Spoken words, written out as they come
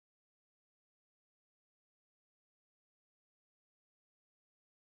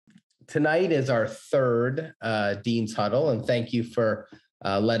tonight is our third Dean's Huddle, and thank you for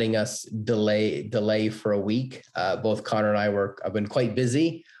letting us delay for a week. Both Connor and I have been quite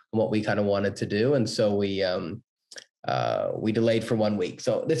busy on what we kind of wanted to do, and so we delayed for 1 week.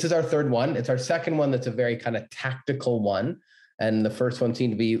 So this is our third one. It's our second one that's a very kind of tactical one, and the first one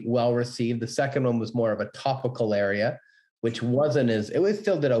seemed to be well received. The second one was more of a topical area, which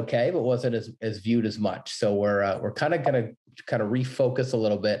still did okay, but wasn't as viewed as much. So we're kind of going to refocus a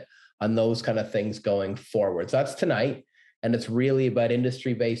little bit on those kind of things going forward. So that's tonight, and it's really about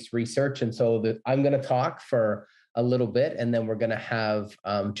industry-based research. And so I'm going to talk for a little bit, and then we're going to have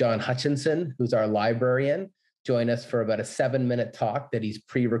John Hutchinson, who's our librarian, join us for about a 7-minute talk that he's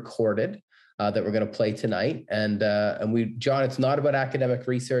pre-recorded that we're going to play tonight. And John, it's not about academic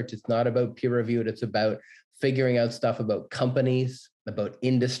research. It's not about peer reviewed. It's about figuring out stuff about companies, about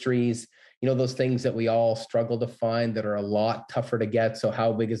industries, those things that we all struggle to find that are a lot tougher to get. So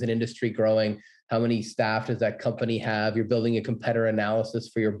how big is an industry growing? How many staff does that company have? You're building a competitor analysis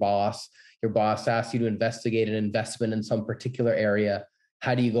for your boss. Your boss asks you to investigate an investment in some particular area.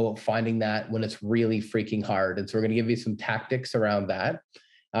 How do you go about finding that when it's really freaking hard? And so we're going to give you some tactics around that.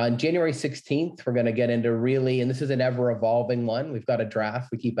 On January 16th, we're going to get into and this is an ever evolving one. We've got a draft.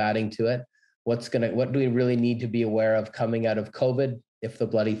 We keep adding to it. What do we really need to be aware of coming out of COVID, if the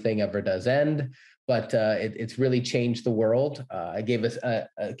bloody thing ever does end? But it's really changed the world. I gave us a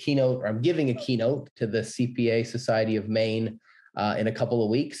keynote, or I'm giving a keynote to the CPA Society of Maine in a couple of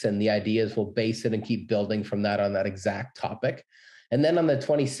weeks. And the idea is we'll base it and keep building from that on that exact topic. And then on the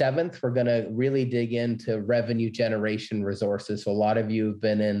 27th, we're going to really dig into revenue generation resources. So a lot of you have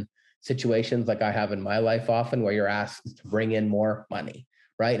been in situations like I have in my life often where you're asked to bring in more money,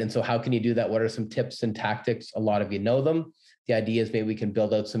 right? And so how can you do that? What are some tips and tactics? A lot of you know them. The idea is maybe we can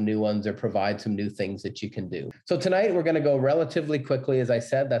build out some new ones or provide some new things that you can do. So tonight we're going to go relatively quickly. As I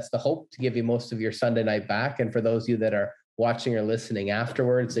said, that's the hope, to give you most of your Sunday night back. And for those of you that are watching or listening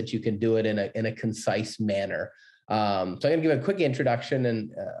afterwards, that you can do it in a concise manner. So I'm going to give a quick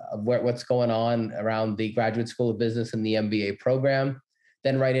introduction of what's going on around the Graduate School of Business and the MBA program,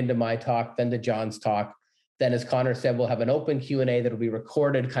 then right into my talk, then to John's talk. Then, as Connor said, we'll have an open Q&A that will be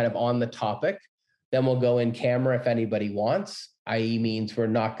recorded kind of on the topic. Then we'll go in camera if anybody wants, i.e. means we're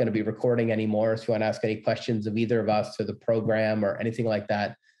not going to be recording anymore. So if you want to ask any questions of either of us or the program or anything like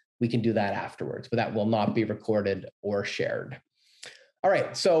that, we can do that afterwards, but that will not be recorded or shared. All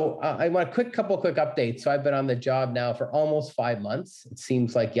right, so I want a couple quick updates. So I've been on the job now for almost 5 months. It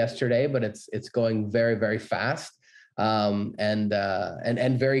seems like yesterday, but it's going very, very fast and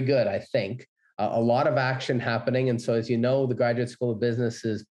very good, I think. A lot of action happening. And so as you know, the Graduate School of Business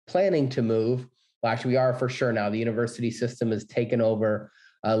is planning to move. Well, actually, we are for sure now. The university system has taken over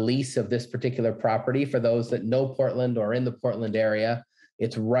a lease of this particular property. For those that know Portland or in the Portland area,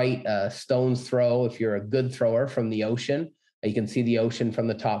 it's right a stone's throw, if you're a good thrower, from the ocean. You can see the ocean from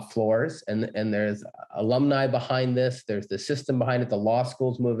the top floors, and there's alumni behind this. There's the system behind it. The law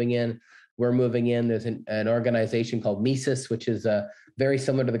school's moving in. We're moving in. There's an organization called Mises, which is very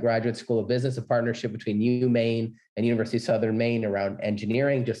similar to the Graduate School of Business, a partnership between Maine and University of Southern Maine around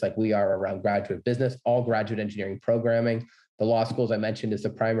engineering, just like we are around graduate business, all graduate engineering programming. The law school, as I mentioned, is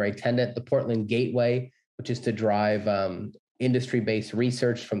the primary tenant. The Portland Gateway, which is to drive industry-based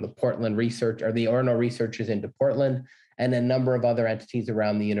research from the Portland research or the Orno researchers into Portland, and a number of other entities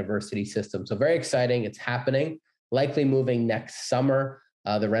around the university system. So very exciting. It's happening, likely moving next summer.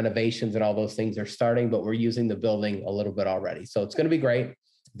 The renovations and all those things are starting, but we're using the building a little bit already. So it's going to be great.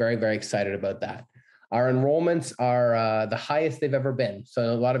 Very, very excited about that. Our enrollments are the highest they've ever been.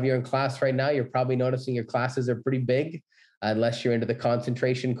 So a lot of you are in class right now. You're probably noticing your classes are pretty big, unless you're into the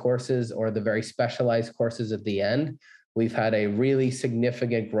concentration courses or the very specialized courses at the end. We've had a really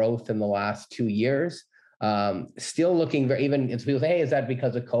significant growth in the last 2 years. Still looking very, even if people say, hey, is that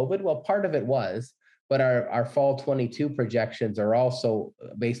because of COVID? Well, part of it was, but our fall 22 projections are also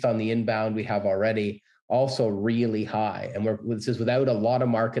based on the inbound we have already, also really high. And this is without a lot of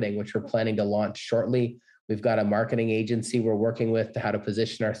marketing, which we're planning to launch shortly. We've got a marketing agency we're working with to how to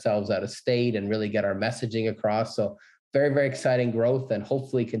position ourselves out of state and really get our messaging across. So very, very exciting growth, and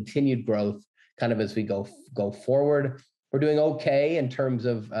hopefully continued growth kind of as we go forward. We're doing okay in terms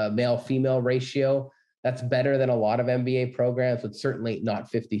of male-female ratio. That's better than a lot of MBA programs, but certainly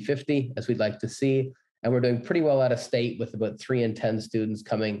not 50-50 as we'd like to see. And we're doing pretty well out of state with about 3 in 10 students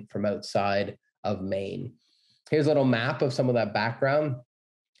coming from outside of Maine. Here's a little map of some of that background.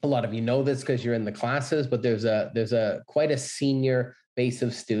 A lot of you know this because you're in the classes, but there's quite a senior base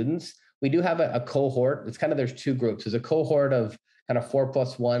of students. We do have a cohort. It's kind of, there's 2 groups. There's a cohort of kind of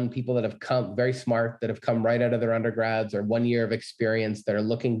 4+1 people that have come very smart, that have come right out of their undergrads or 1 year of experience that are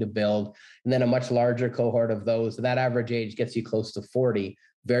looking to build. And then a much larger cohort of those. That average age gets you close to 40,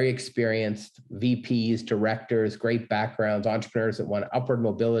 very experienced VPs, directors, great backgrounds, entrepreneurs that want upward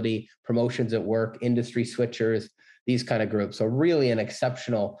mobility, promotions at work, industry switchers, these kind of groups. So really an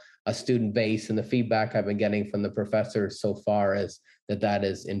exceptional student base. And the feedback I've been getting from the professors so far is that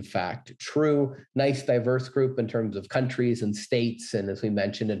is in fact true. Nice diverse group in terms of countries and states. And as we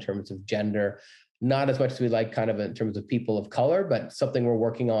mentioned, in terms of gender, not as much as we like kind of in terms of people of color, but something we're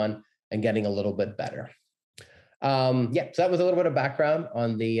working on and getting a little bit better. So that was a little bit of background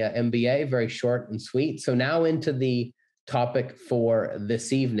on the MBA, very short and sweet. So now into the topic for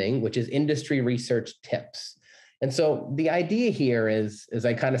this evening, which is industry research tips. And so the idea here is, as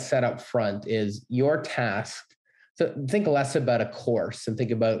I kind of set up front, is your task. So think less about a course and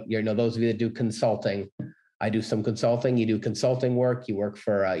think about, those of you that do consulting. I do some consulting, you do consulting work, you work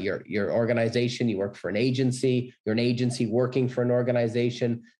for your organization, you work for an agency, you're an agency working for an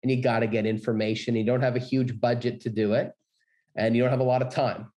organization, and you got to get information. You don't have a huge budget to do it, and you don't have a lot of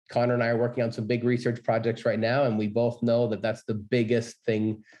time. Connor and I are working on some big research projects right now, and we both know that that's the biggest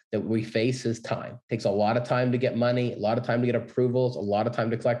thing that we face is time. It takes a lot of time to get money, a lot of time to get approvals, a lot of time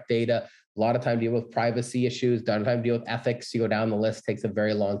to collect data, a lot of time to deal with privacy issues, a lot of time to deal with ethics. You go down the list, takes a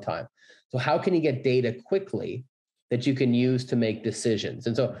very long time. So how can you get data quickly that you can use to make decisions?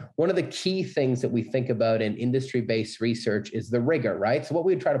 And so one of the key things that we think about in industry-based research is the rigor, right? So what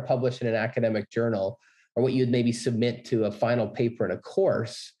we try to publish in an academic journal, or what you'd maybe submit to a final paper in a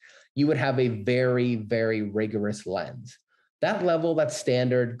course, you would have a very, very rigorous lens. That level, that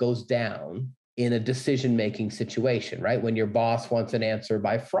standard goes down in a decision-making situation, right? When your boss wants an answer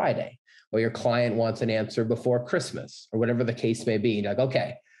by Friday, or your client wants an answer before Christmas, or whatever the case may be. You're like,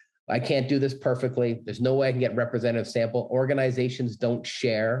 okay, I can't do this perfectly. There's no way I can get representative sample. Organizations don't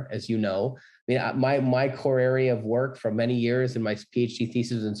share, as you know. I mean, my core area of work for many years in my PhD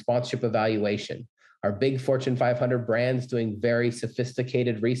thesis is in sponsorship evaluation. Are big Fortune 500 brands doing very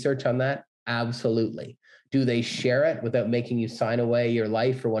sophisticated research on that? Absolutely. Do they share it without making you sign away your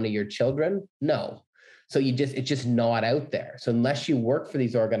life or one of your children? No. So it's just not out there. So unless you work for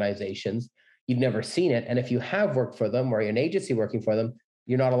these organizations, you've never seen it. And if you have worked for them or you're an agency working for them,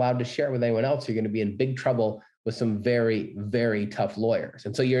 you're not allowed to share it with anyone else. You're going to be in big trouble with some very, very tough lawyers.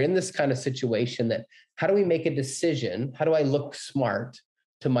 And so you're in this kind of situation that, how do we make a decision? How do I look smart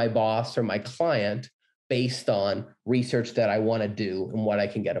to my boss or my client based on research that I want to do and what I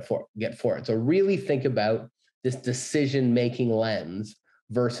can get for it? So really think about this decision-making lens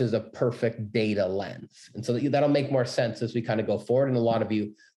versus a perfect data lens. And so that'll make more sense as we kind of go forward. And a lot of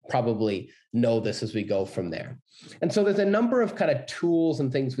you probably know this as we go from there. And so there's a number of kind of tools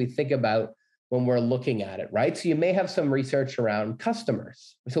and things we think about when we're looking at it, right? So you may have some research around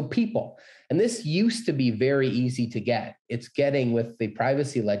customers, so people. And this used to be very easy to get. It's getting, with the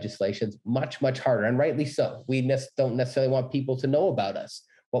privacy legislations, much, much harder, and rightly so. We don't necessarily want people to know about us,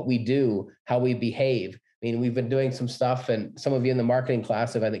 what we do, how we behave. I mean, we've been doing some stuff, and some of you in the marketing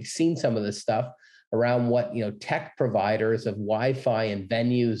class have, I think, seen some of this stuff around what tech providers of Wi-Fi and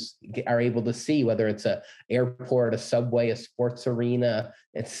venues are able to see, whether it's an airport, a subway, a sports arena,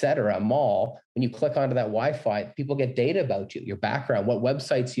 et cetera, a mall. When you click onto that Wi-Fi, people get data about you, your background, what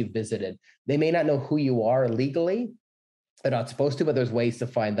websites you've visited. They may not know who you are legally. They're not supposed to, but there's ways to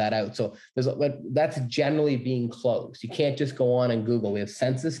find that out. So that's generally being closed. You can't just go on and Google. We have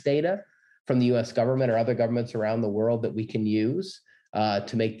census data from the US government or other governments around the world that we can use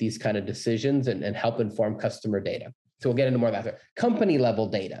to make these kind of decisions and help inform customer data. So we'll get into more of that. Company level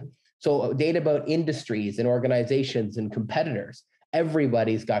data. So data about industries and organizations and competitors.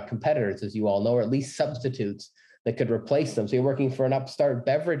 Everybody's got competitors, as you all know, or at least substitutes that could replace them. So you're working for an upstart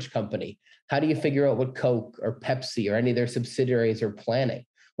beverage company. How do you figure out what Coke or Pepsi or any of their subsidiaries are planning?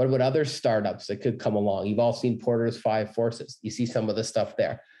 What about other startups that could come along? You've all seen Porter's 5 Forces. You see some of the stuff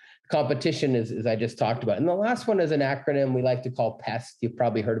there. Competition is, as I just talked about. And the last one is an acronym we like to call PEST. You've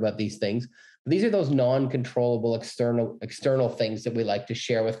probably heard about these things. But these are those non-controllable external things that we like to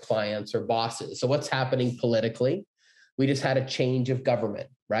share with clients or bosses. So what's happening politically? We just had a change of government,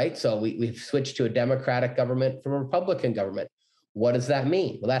 right? So we've switched to a Democratic government from a Republican government. What does that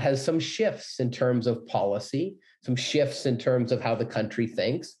mean? Well, that has some shifts in terms of policy, some shifts in terms of how the country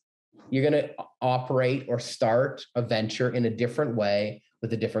thinks. You're going to operate or start a venture in a different way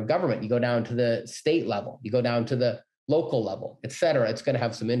with a different government. You go down to the state level, you go down to the local level, et cetera. It's going to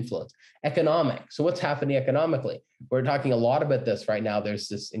have some influence. Economic. So what's happening economically? We're talking a lot about this right now. There's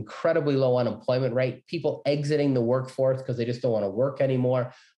this incredibly low unemployment rate, people exiting the workforce because they just don't want to work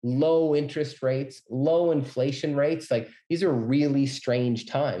anymore. low interest rates, low inflation rates. Like these are really strange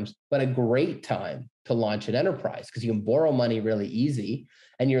times, but a great time to launch an enterprise because you can borrow money really easy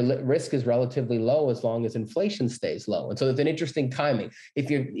and your risk is relatively low as long as inflation stays low. And so it's an interesting timing. If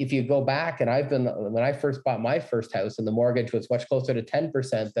you go back, and when I first bought my first house and the mortgage was much closer to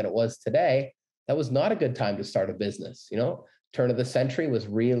 10% than it was today, that was not a good time to start a business. Turn of the century was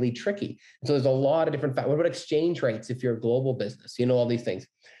really tricky. So there's a lot of different factors. What about exchange rates if you're a global business? All these things.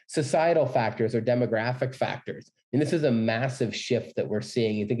 Societal factors or demographic factors. And this is a massive shift that we're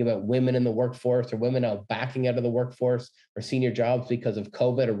seeing. You think about women in the workforce or women now backing out of the workforce or senior jobs because of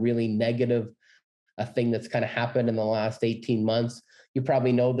COVID, a really negative thing that's kind of happened in the last 18 months. You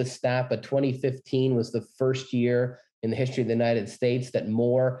probably know this stat, but 2015 was the first year in the history of the United States that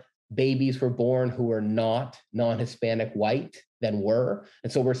more babies were born who were not non-Hispanic white than were.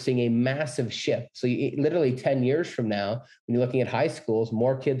 And so we're seeing a massive shift. So literally 10 years from now, when you're looking at high schools,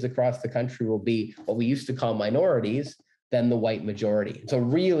 more kids across the country will be what we used to call minorities than the white majority. So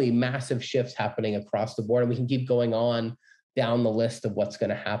really massive shifts happening across the board. And we can keep going on down the list of what's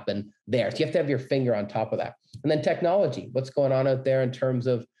going to happen there. So you have to have your finger on top of that. And then technology, what's going on out there in terms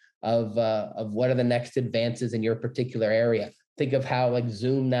of what are the next advances in your particular area. Think of how like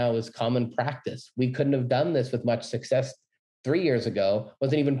Zoom now is common practice. We couldn't have done this with much success 3 years ago,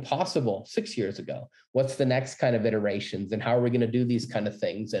 wasn't even possible 6 years ago. What's the next kind of iterations and how are we going to do these kind of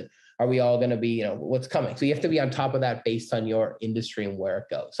things? And are we all going to be, what's coming? So you have to be on top of that based on your industry and where it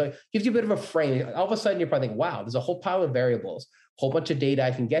goes. So it gives you a bit of a frame. All of a sudden you're probably thinking, wow, there's a whole pile of variables, whole bunch of data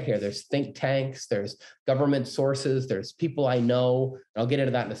I can get here. There's think tanks, there's government sources, there's people I know. And I'll get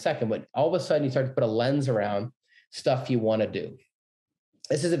into that in a second, but all of a sudden you start to put a lens around stuff you want to do.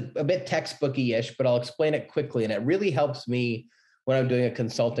 This is a bit textbooky-ish, but I'll explain it quickly. And it really helps me when I'm doing a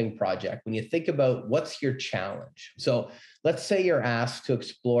consulting project. When you think about what's your challenge. So let's say you're asked to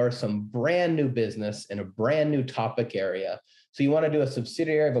explore some brand new business in a brand new topic area. So you want to do a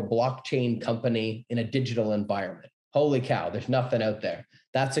subsidiary of a blockchain company in a digital environment. Holy cow, there's nothing out there.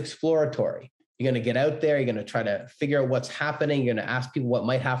 That's exploratory. You're going to get out there. You're going to try to figure out what's happening. You're going to ask people what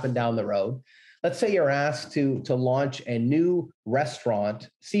might happen down the road. Let's say you're asked to launch a new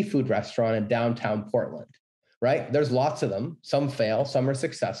seafood restaurant in downtown Portland, right? There's lots of them. Some fail, some are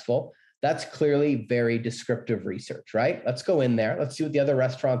successful. That's clearly very descriptive research, right? Let's go in there. Let's see what the other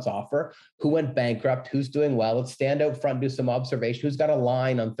restaurants offer. Who went bankrupt? Who's doing well? Let's stand out front and do some observation. Who's got a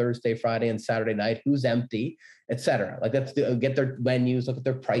line on Thursday, Friday, and Saturday night? Who's empty, et cetera. Like let's get their menus, look at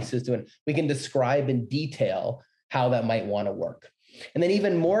their prices. We can describe in detail how that might want to work. And then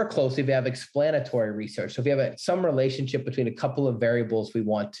even more closely, we have explanatory research. So if you have some relationship between a couple of variables we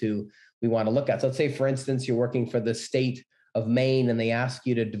want to look at. So let's say, for instance, you're working for the state of Maine and they ask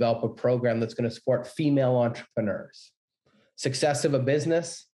you to develop a program that's going to support female entrepreneurs. Success of a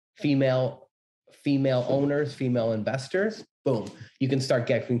business, female owners, female investors, boom. You can start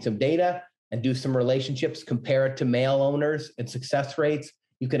getting some data and do some relationships, compare it to male owners and success rates.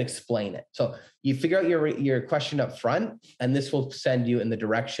 You can explain it. So you figure out your question up front, and this will send you in the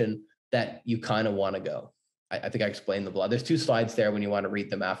direction that you kind of want to go. I think I explained the blog. There's 2 slides there when you want to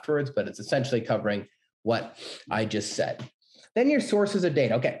read them afterwards, but it's essentially covering what I just said. Then your sources of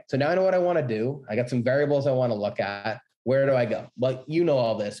data. Okay, so now I know what I want to do. I got some variables I want to look at. Where do I go? Well, you know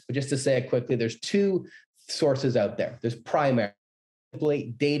all this, but just to say it quickly, there's 2 sources out there. There's primary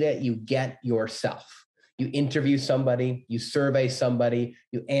data you get yourself. You interview somebody, you survey somebody,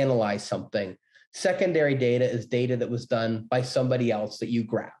 you analyze something. Secondary data is data that was done by somebody else that you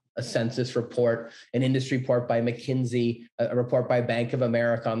grab. A census report, an industry report by McKinsey, a report by Bank of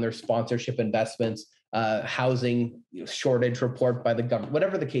America on their sponsorship investments, housing shortage report by the government,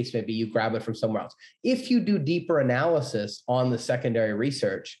 whatever the case may be, you grab it from somewhere else. If you do deeper analysis on the secondary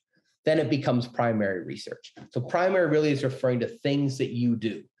research, then it becomes primary research. So primary really is referring to things that you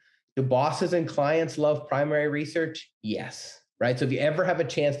do. Do bosses and clients love primary research? Yes, right? So if you ever have a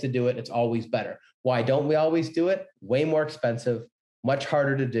chance to do it, it's always better. Why don't we always do it? Way more expensive, much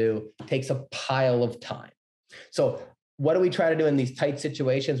harder to do, takes a pile of time. So what do we try to do in these tight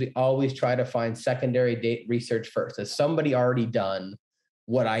situations? We always try to find secondary research first. Has somebody already done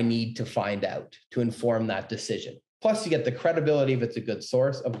what I need to find out to inform that decision? Plus you get the credibility if it's a good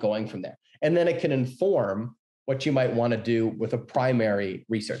source of going from there. And then it can inform what you might want to do with a primary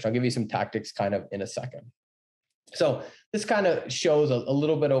research. I'll give you some tactics kind of in a second. So this kind of shows a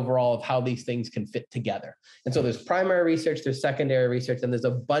little bit overall of how these things can fit together. And so there's primary research, there's secondary research, and there's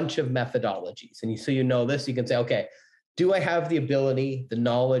a bunch of methodologies. And so you know this, you can say, okay, do I have the ability, the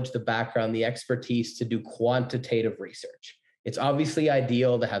knowledge, the background, the expertise to do quantitative research? It's obviously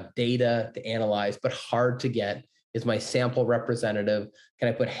ideal to have data to analyze, but hard to get Is my sample representative? Can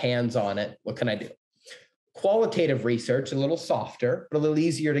I put hands on it? What can I do? Qualitative research, a little softer, but a little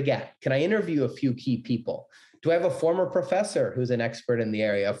easier to get. Can I interview a few key people? Do I have a former professor who's an expert in the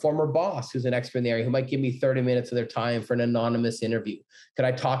area, a former boss who's an expert in the area who might give me 30 minutes of their time for an anonymous interview? Could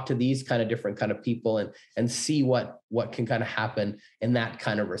I talk to these kind of different kind of people and see what can kind of happen in that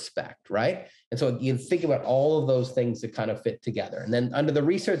kind of respect, right? And so you think about all of those things that kind of fit together. And then under the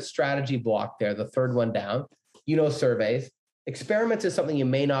research strategy block there, the third one down, surveys. Experiments is something you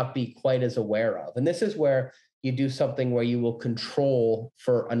may not be quite as aware of. And this is where you do something where you will control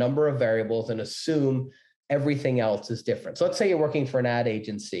for a number of variables and assume everything else is different. So let's say you're working for an ad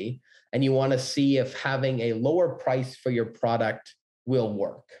agency and you want to see if having a lower price for your product will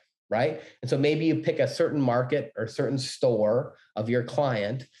work, right? And so maybe you pick a certain market or certain store of your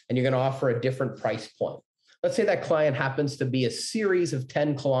client and you're going to offer a different price point. Let's say that client happens to be a series of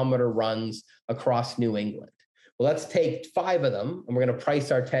 10-kilometer runs across New England. Well, let's take 5 of them and we're going to price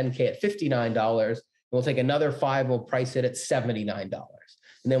our 10K at $59. We'll take another 5, we'll price it at $79.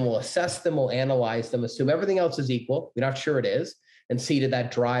 And then we'll assess them, we'll analyze them, assume everything else is equal. We're not sure it is, and see did that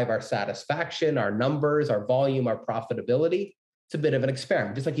drive our satisfaction, our numbers, our volume, our profitability. It's a bit of an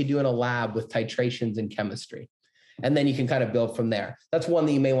experiment, just like you do in a lab with titrations in chemistry. And then you can kind of build from there. That's one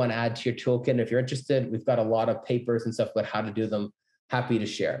that you may want to add to your toolkit. If you're interested, we've got a lot of papers and stuff about how to do them. Happy to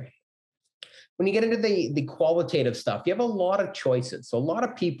share. When you get into the qualitative stuff, you have a lot of choices. So a lot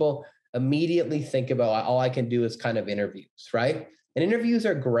of people immediately think about all I can do is kind of interviews, right? And interviews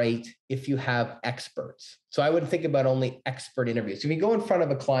are great if you have experts. So I would think about only expert interviews. If you go in front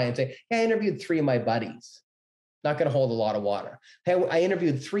of a client and say, hey, I interviewed 3 of my buddies, not going to hold a lot of water. Hey, I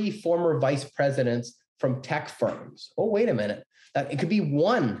interviewed 3 former vice presidents from tech firms. Oh, wait a minute. It could be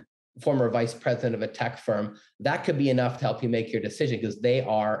 1 former vice president of a tech firm. That could be enough to help you make your decision because they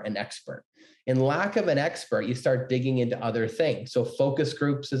are an expert. In lack of an expert, you start digging into other things. So focus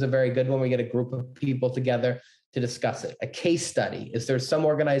groups is a very good one. We get a group of people together to discuss it. A case study. Is there some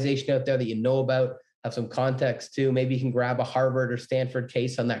organization out there that you know about, have some context to? Maybe you can grab a Harvard or Stanford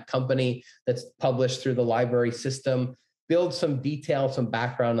case on that company that's published through the library system. Build some detail, some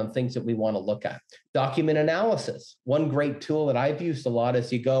background on things that we want to look at. Document analysis. One great tool that I've used a lot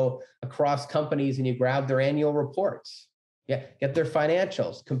is you go across companies and you grab their annual reports. Yeah, get their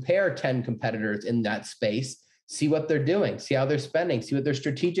financials, compare 10 competitors in that space, see what they're doing, see how they're spending, see what their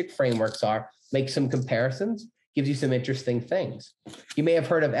strategic frameworks are, make some comparisons, gives you some interesting things. You may have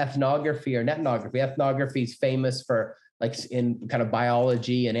heard of ethnography or nethnography. Ethnography is famous for like in kind of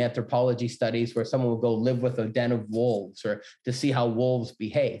biology and anthropology studies where someone will go live with a den of wolves or to see how wolves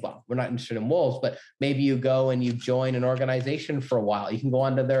behave. Well, we're not interested in wolves, but maybe you go and you join an organization for a while. You can go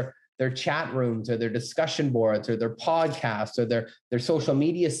onto their chat rooms or their discussion boards or their podcasts or their social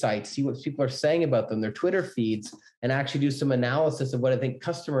media sites, see what people are saying about them, their Twitter feeds, and actually do some analysis of what I think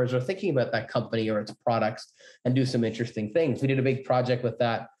customers are thinking about that company or its products and do some interesting things. We did a big project with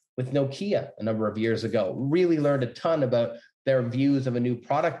that with Nokia a number of years ago. Really learned a ton about their views of a new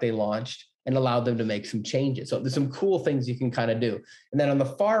product they launched and allowed them to make some changes. So there's some cool things you can kind of do. And then on the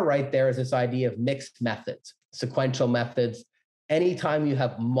far right, there is this idea of mixed methods, sequential methods. Anytime you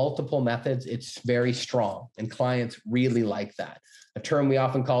have multiple methods, it's very strong and clients really like that. A term we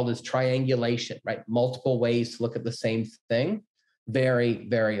often call is triangulation, right? Multiple ways to look at the same thing. Very,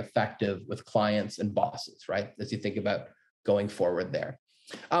 very effective with clients and bosses, right? As you think about going forward there.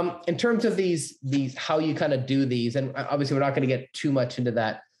 In terms of these how you kind of do these, and obviously we're not going to get too much into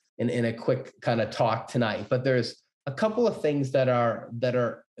that in a quick kind of talk tonight, but there's a couple of things that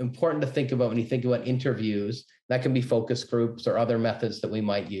are important to think about when you think about interviews. That can be focus groups or other methods that we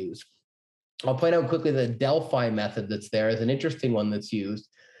might use. I'll point out quickly the Delphi method that's there is an interesting one that's used.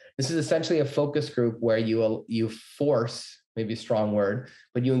 This is essentially a focus group where you force, maybe a strong word,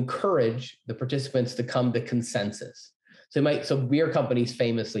 but you encourage the participants to come to consensus. So beer companies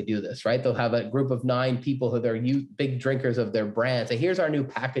famously do this, right? They'll have a group of 9 people who are big drinkers of their brand. Say, here's our new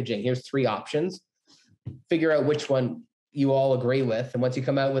packaging. Here's 3 options. Figure out which one you all agree with. And once you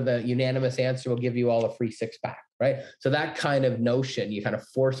come out with a unanimous answer, we'll give you all a free 6-pack, right? So that kind of notion, you kind of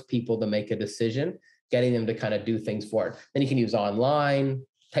force people to make a decision, getting them to kind of do things for it. Then you can use online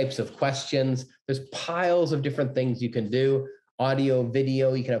types of questions. There's piles of different things you can do. Audio,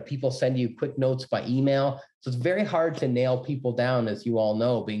 video, you can have people send you quick notes by email. So it's very hard to nail people down, as you all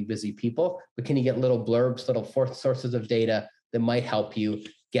know, being busy people, but can you get little blurbs, little sources of data that might help you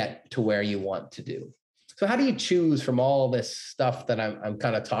get to where you want to do? So how do you choose from all this stuff that I'm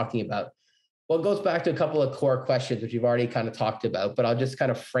kind of talking about? Well, it goes back to a couple of core questions, which you've already kind of talked about, but I'll just kind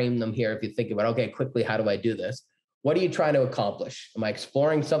of frame them here if you think about, okay, quickly, how do I do this? What are you trying to accomplish? Am I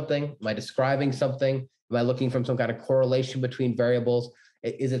exploring something? Am I describing something? Am I looking from some kind of correlation between variables?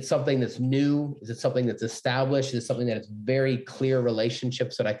 Is it something that's new? Is it something that's established? Is it something that has very clear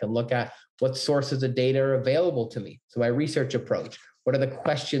relationships that I can look at? What sources of data are available to me? So my research approach, what are the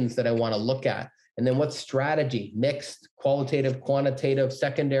questions that I want to look at? And then what strategy, mixed, qualitative, quantitative,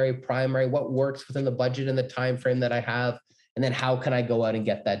 secondary, primary, what works within the budget and the time frame that I have? And then how can I go out and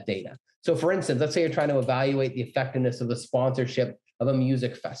get that data? So for instance, let's say you're trying to evaluate the effectiveness of the sponsorship of a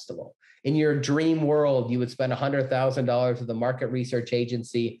music festival. In your dream world, you would spend $100,000 with a market research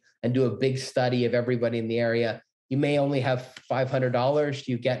agency and do a big study of everybody in the area. You may only have $500.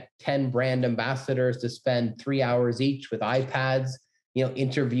 You get 10 brand ambassadors to spend 3 hours each with iPads,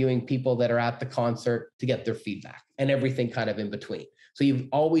 interviewing people that are at the concert to get their feedback and everything kind of in between. So you've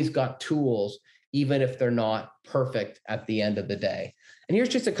always got tools, even if they're not perfect at the end of the day. And here's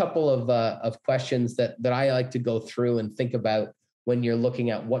just a couple of questions that I like to go through and think about when you're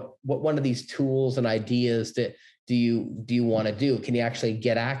looking at what one of these tools and ideas that do you want to do? Can you actually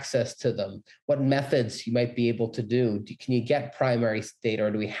get access to them? What methods you might be able to do? Can you get primary data,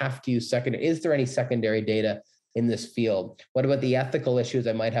 or do we have to use secondary? Is there any secondary data in this field? What about the ethical issues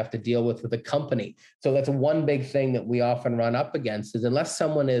I might have to deal with a company? So that's one big thing that we often run up against is unless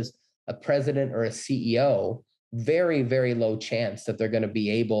someone is a president or a CEO, very, very low chance that they're going to be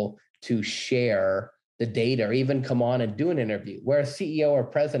able to share the data or even come on and do an interview, where a CEO or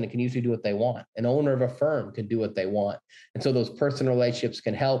president can usually do what they want. An owner of a firm can do what they want. And so those personal relationships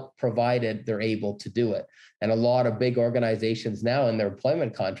can help, provided they're able to do it. And a lot of big organizations now in their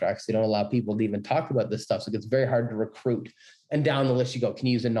employment contracts, they don't allow people to even talk about this stuff. So it's very hard to recruit. And down the list you go, can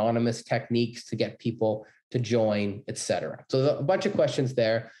you use anonymous techniques to get people to join, et cetera? So a bunch of questions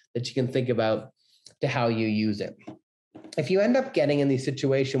there that you can think about to how you use it. If you end up getting in the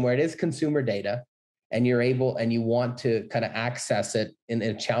situation where it is consumer data, and you're able and you want to kind of access it in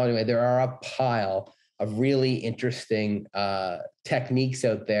a challenging way, there are a pile of really interesting techniques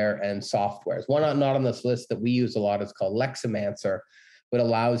out there and softwares. One not on this list that we use a lot is called Leximancer, which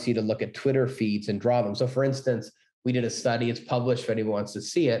allows you to look at Twitter feeds and draw them. So for instance, we did a study, it's published if anyone wants to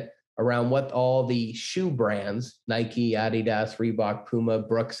see it, around what all the shoe brands, Nike, Adidas, Reebok, Puma,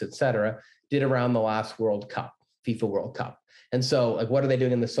 Brooks, et cetera, did around the last World Cup, FIFA World Cup. And so what are they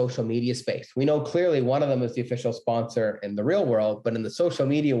doing in the social media space? We know clearly one of them is the official sponsor in the real world, but in the social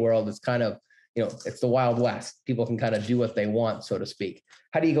media world, it's kind of, it's the Wild West. People can kind of do what they want, so to speak.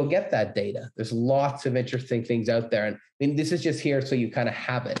 How do you go get that data? There's lots of interesting things out there. And I mean, this is just here so you kind of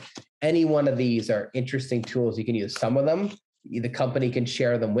have it. Any one of these are interesting tools you can use. Some of them, the company can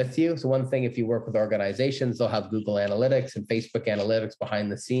share them with you. So one thing, if you work with organizations, they'll have Google Analytics and Facebook Analytics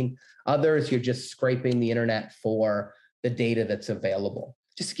behind the scene. Others, you're just scraping the internet for the data that's available.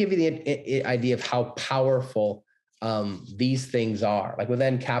 Just to give you the idea of how powerful these things are. Like with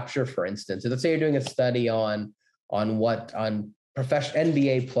Capture, for instance, let's say you're doing a study on professional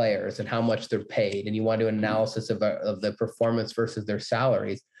NBA players and how much they're paid, and you want to do an analysis of the performance versus their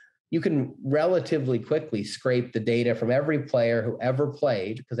salaries. You can relatively quickly scrape the data from every player who ever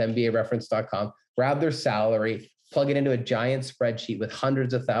played, because NBAreference.com, grab their salary, plug it into a giant spreadsheet with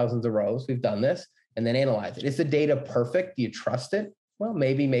hundreds of thousands of rows. We've done this. And then analyze it. Is the data perfect? Do you trust it? Well,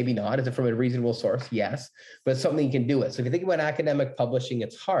 maybe, maybe not. Is it from a reasonable source? Yes, but it's something you can do it. So if you think about academic publishing,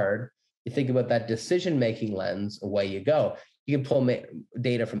 it's hard. You think about that decision-making lens, away you go. You can pull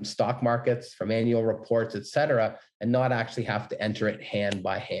data from stock markets, from annual reports, et cetera, and not actually have to enter it hand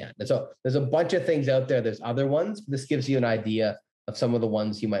by hand. And so there's a bunch of things out there. There's other ones. This gives you an idea of some of the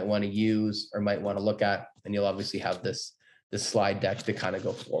ones you might want to use or might want to look at. And you'll obviously have this slide deck to kind of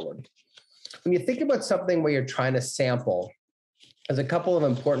go forward. When you think about something where you're trying to sample, there's a couple of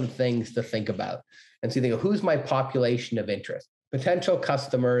important things to think about. And so you think, who's my population of interest? Potential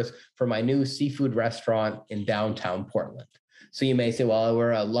customers for my new seafood restaurant in downtown Portland. So you may say, well,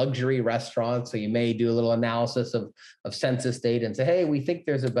 we're a luxury restaurant. So you may do a little analysis of census data and say, hey, we think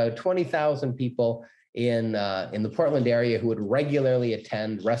there's about 20,000 people in the Portland area who would regularly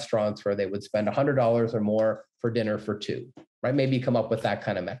attend restaurants where they would spend $100 or more for dinner for two, right? Maybe you come up with that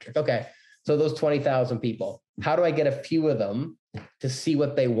kind of metric. Okay. So those 20,000 people, how do I get a few of them to see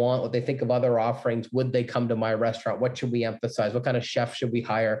what they want, what they think of other offerings? Would they come to my restaurant? What should we emphasize? What kind of chef should we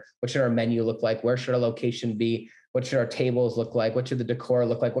hire? What should our menu look like? Where should our location be? What should our tables look like? What should the decor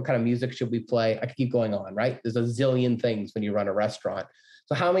look like? What kind of music should we play? I could keep going on, right? There's a zillion things when you run a restaurant.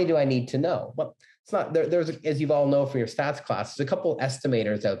 So how many do I need to know? Well, it's not, there's, as you all know from your stats class, there's a couple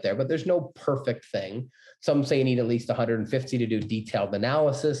estimators out there, but there's no perfect thing. Some say you need at least 150 to do detailed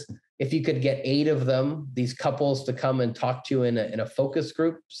analysis. If you could get 8 of them, these couples, to come and talk to you in a focus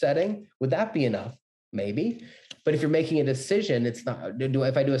group setting, would that be enough? Maybe. But if you're making a decision, it's not,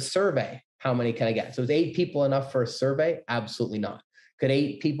 if I do a survey, How many can I get? So is 8 people enough for a survey? Absolutely not. Could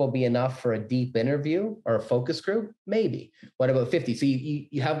 8 people be enough for a deep interview or a focus group? Maybe. What about 50? So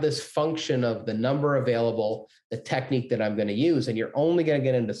you have this function of the number available, the technique that I'm going to use, and you're only going to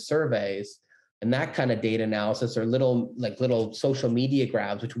get into surveys and that kind of data analysis or little social media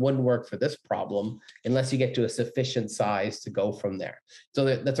grabs, which wouldn't work for this problem unless you get to a sufficient size to go from there. So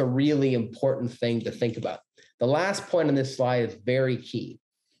that's a really important thing to think about. The last point on this slide is very key.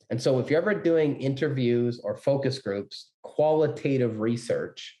 And so if you're ever doing interviews or focus groups, qualitative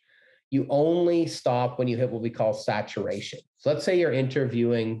research, you only stop when you hit what we call saturation. So let's say you're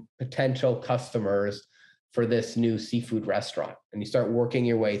interviewing potential customers for this new seafood restaurant and you start working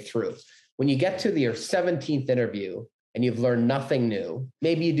your way through. When you get to your 17th interview and you've learned nothing new,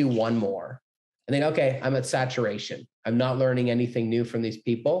 maybe you do one more and then, okay, I'm at saturation. I'm not learning anything new from these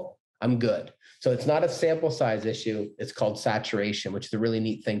people. I'm good. So it's not a sample size issue. It's called saturation, which is a really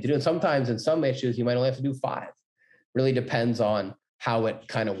neat thing to do. And sometimes in some issues, you might only have to do 5. Really depends on how it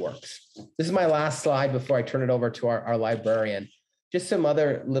kind of works. This is my last slide before I turn it over to our librarian. Just some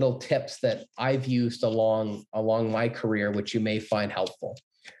other little tips that I've used along my career, which you may find helpful.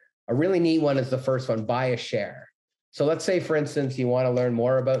 A really neat one is the first one, buy a share. So let's say, for instance, you want to learn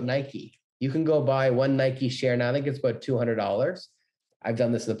more about Nike. You can go buy one Nike share. Now I think it's about $200. I've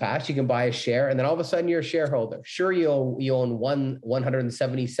done this in the past. You can buy a share and then all of a sudden you're a shareholder. Sure, you own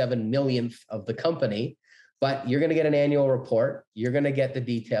 177 millionth of the company, but you're going to get an annual report. You're going to get the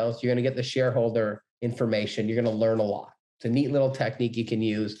details. You're going to get the shareholder information. You're going to learn a lot. It's a neat little technique you can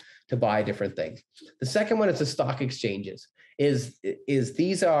use to buy different things. The second one is the stock exchanges.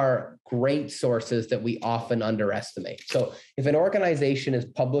 These are great sources that we often underestimate. So if an organization is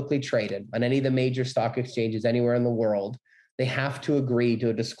publicly traded on any of the major stock exchanges anywhere in the world, they have to agree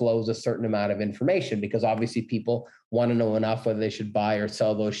to disclose a certain amount of information because obviously people want to know enough whether they should buy or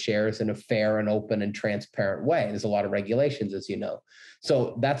sell those shares in a fair and open and transparent way. There's a lot of regulations, as you know.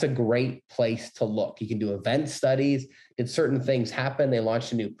 So that's a great place to look. You can do event studies. Did certain things happen? They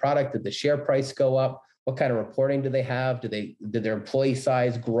launched a new product. Did the share price go up? What kind of reporting do they have? Did their employee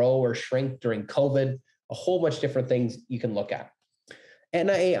size grow or shrink during COVID? A whole bunch of different things you can look at.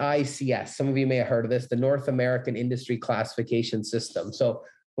 NAICS, some of you may have heard of this, the North American Industry Classification System. So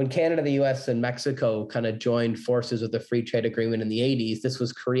when Canada, the US, and Mexico kind of joined forces with the Free Trade Agreement in the 80s, this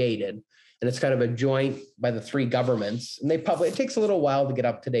was created. And it's kind of a joint by the 3 governments. And it takes a little while to get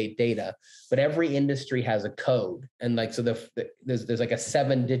up-to-date data, but every industry has a code. And there's like a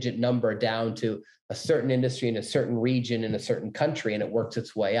 7-digit number down to a certain industry in a certain region in a certain country, and it works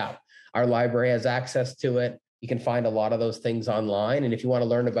its way out. Our library has access to it. You can find a lot of those things online. And if you want to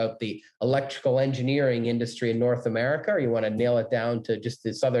learn about the electrical engineering industry in North America, or you want to nail it down to just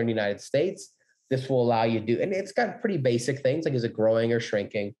the Southern United States, this will allow you to do, and it's got pretty basic things like, is it growing or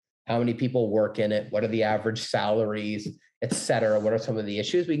shrinking? How many people work in it? What are the average salaries, et cetera? What are some of the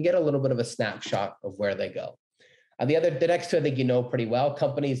issues? We can get a little bit of a snapshot of where they go. The next two, I think you know pretty well,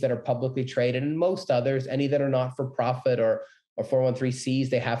 companies that are publicly traded and most others, any that are not for profit or 401(c)(3)s,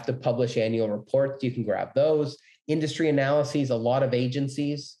 they have to publish annual reports. You can grab those. Industry analyses, a lot of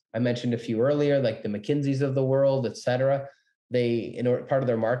agencies. I mentioned a few earlier, like the McKinseys of the world, et cetera. Part of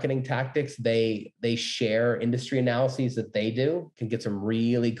their marketing tactics, they share industry analyses that they do, can get some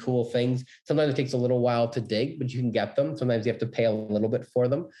really cool things. Sometimes it takes a little while to dig, but you can get them. Sometimes you have to pay a little bit for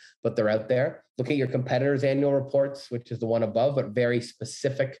them, but they're out there. Look at your competitors' annual reports, which is the one above, but very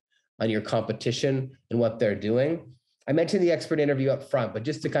specific on your competition and what they're doing. I mentioned the expert interview up front, but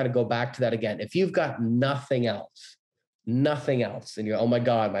just to kind of go back to that again, if you've got nothing else, and you're, oh my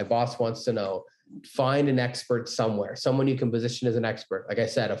God, my boss wants to know, find an expert somewhere, someone you can position as an expert. Like I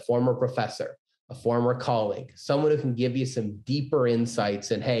said, a former professor, a former colleague, someone who can give you some deeper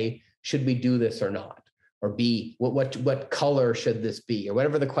insights and, hey, should we do this or not? Or B, what color should this be? Or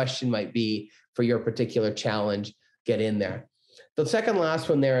whatever the question might be for your particular challenge, get in there. The second last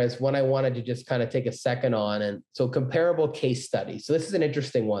one there is one I wanted to just kind of take a second on. And so comparable case studies. So this is an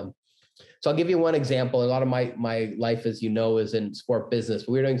interesting one. So I'll give you one example. A lot of my life, as you know, is in sport business.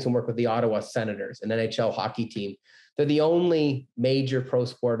 We're doing some work with the Ottawa Senators, an NHL hockey team. They're the only major pro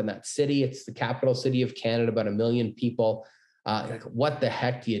sport in that city. It's the capital city of Canada, about 1 million people. Like, what the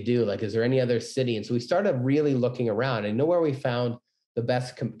heck do you do? Like, is there any other city? And so we started really looking around. And you know where we found the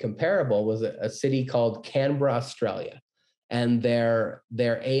best comparable was a city called Canberra, Australia. And their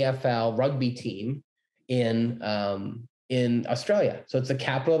AFL rugby team in Australia. So it's the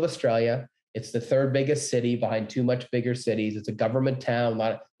capital of Australia. It's the 3rd biggest city behind 2 much bigger cities. It's a government town, a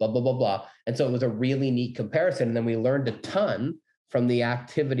lot of blah, blah, blah, blah. And so it was a really neat comparison. And then we learned a ton from the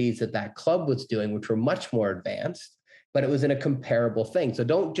activities that club was doing, which were much more advanced. but it was in a comparable thing. So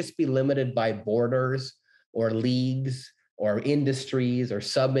don't just be limited by borders or leagues or industries or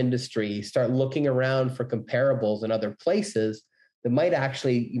sub-industries. Start looking around for comparables in other places that you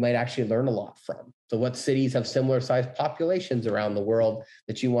might actually learn a lot from. So what cities have similar sized populations around the world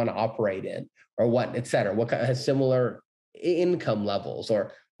that you want to operate in, or what, et cetera, what kind has similar income levels,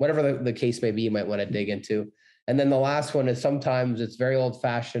 or whatever the case may be, you might want to dig into. And then the last one is, sometimes it's very old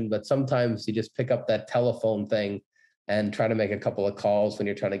fashioned, but sometimes you just pick up that telephone thing and try to make a couple of calls when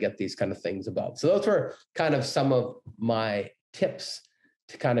you're trying to get these kind of things about. So those were kind of some of my tips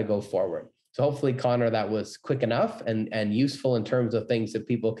to kind of go forward. So hopefully, Connor, that was quick enough and useful in terms of things that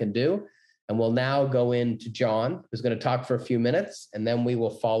people can do. And we'll now go into John, who's going to talk for a few minutes, and then we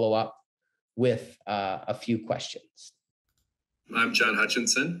will follow up with a few questions. I'm John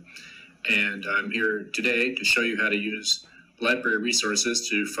Hutchinson, and I'm here today to show you how to use library resources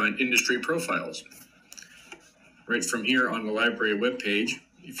to find industry profiles. Right from here on the library webpage,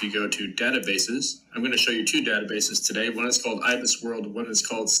 if you go to databases, I'm going to show you two databases today. One is called IBIS World, one is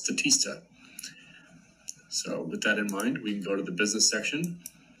called Statista. So with that in mind, we can go to the business section,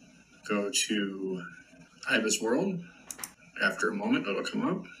 go to IBIS World. After a moment, it'll come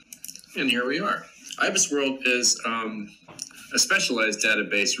up. And here we are. IBIS World is a specialized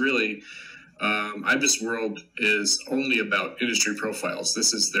database, really. IBIS World is only about industry profiles.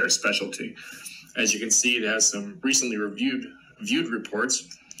 This is their specialty. As you can see, it has some recently viewed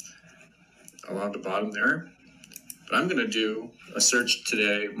reports along the bottom there. But I'm going to do a search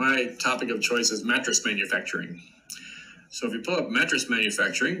today. My topic of choice is mattress manufacturing. So if you pull up mattress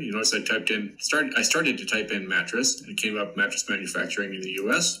manufacturing, you notice I started to type in mattress, and it came up mattress manufacturing in the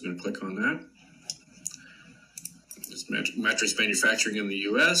US. I'm going to click on that. It's mattress manufacturing in the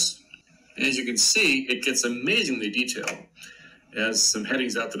US. And as you can see, it gets amazingly detailed. It has some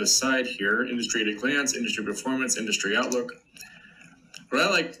headings out to the side here: industry at a glance, industry performance, industry outlook.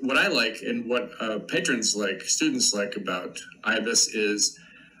 What I like and what patrons like, students like about IBIS is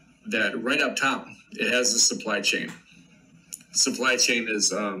that right up top, it has the supply chain. Supply chain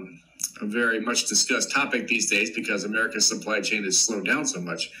is a very much discussed topic these days because America's supply chain has slowed down so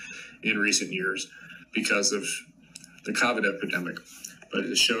much in recent years because of the COVID epidemic. But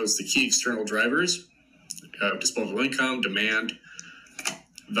it shows the key external drivers: disposable income, demand,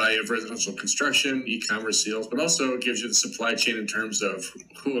 value of residential construction, e-commerce sales, but also gives you the supply chain in terms of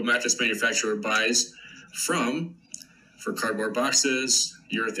who a mattress manufacturer buys from for cardboard boxes,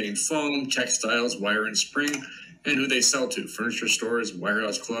 urethane foam, textiles, wire and spring, and who they sell to: furniture stores,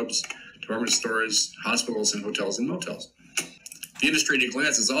 warehouse clubs, department stores, hospitals, and hotels and motels. The industry at a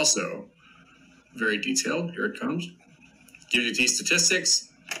glance is also very detailed. Here it comes. Gives you these statistics,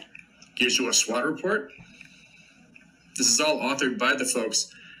 gives you a SWOT report. This is all authored by the folks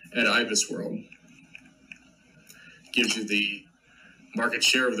at IBIS World. Gives you the market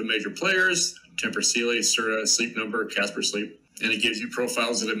share of the major players: Tempur Sealy, Serta, Sleep Number, Casper Sleep, and it gives you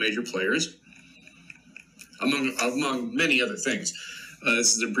profiles of the major players, among many other things.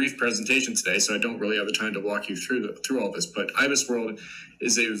 This is a brief presentation today, so I don't really have the time to walk you through all this, but IBIS World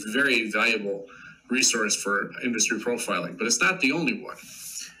is a very valuable resource for industry profiling, but it's not the only one.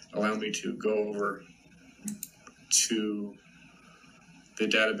 Allow me to go over to the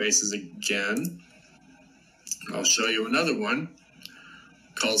databases again. I'll show you another one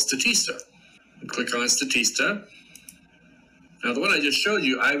called Statista. Click on Statista. Now, the one I just showed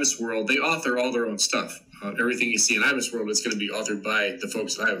you, IBIS World, they author all their own stuff. Everything you see in IBIS World is going to be authored by the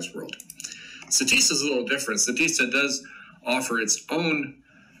folks at IBIS World. Statista is a little different. Statista does offer its own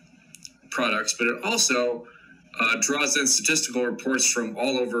products, but it also draws in statistical reports from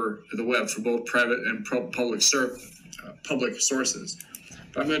all over the web for both private and public sources.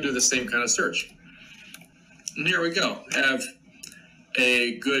 But I'm going to do the same kind of search. And here we go. I have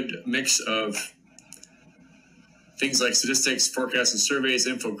a good mix of things like statistics, forecasts and surveys,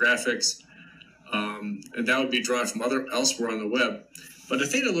 infographics, and that would be drawn from elsewhere on the web. But the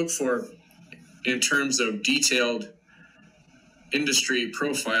thing to look for in terms of detailed industry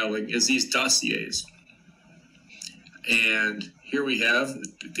profiling is these dossiers. And here we have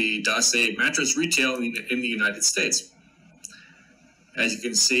the dossier mattress retail in the United States. As you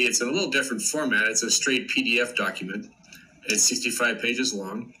can see, it's in a little different format. It's a straight PDF document. It's 65 pages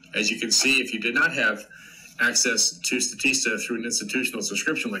long. As you can see, if you did not have access to Statista through an institutional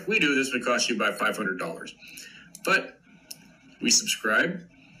subscription like we do, this would cost you about $500. But we subscribe,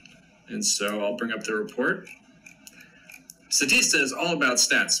 and so I'll bring up the report. Statista is all about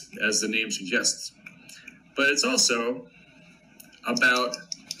stats, as the name suggests, but it's also about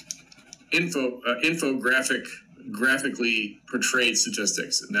graphically portrayed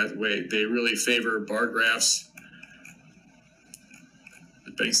statistics. And that way, they really favor bar graphs,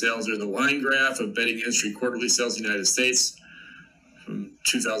 Betting sales are the line graph of betting industry quarterly sales in the United States from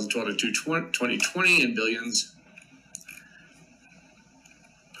 2012 to 2020 in billions.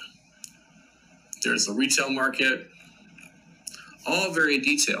 There's the retail market, all very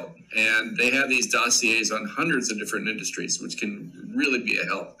detailed. And they have these dossiers on hundreds of different industries, which can really be a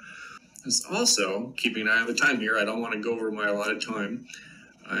help. There's also, keeping an eye on the time here, I don't want to go over my allotted time.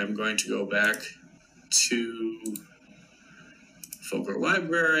 I'm going to go back to Folklore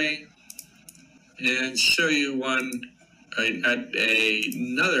Library and show you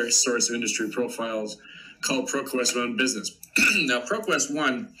another source of industry profiles called ProQuest One Business. Now, ProQuest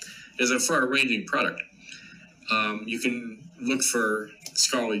One is a far-ranging product. You can look for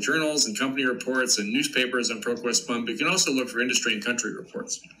scholarly journals and company reports and newspapers on ProQuest One, but you can also look for industry and country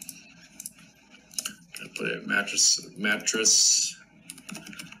reports. I'll put it mattress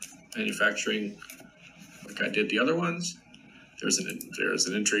manufacturing, like I did the other ones. There's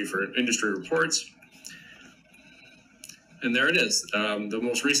an entry for industry reports. And there it is. The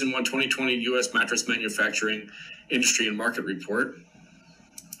most recent one, 2020 U.S. Mattress Manufacturing Industry and Market Report.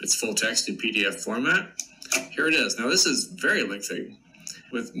 It's full text in PDF format. Here it is. Now, this is very lengthy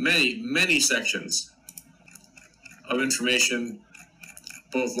with many, many sections of information,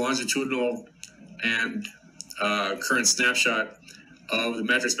 both longitudinal and current snapshot of the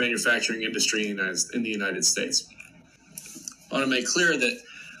mattress manufacturing industry in the United States. I want to make clear that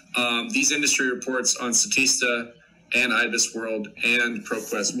these industry reports on Statista and IBIS World and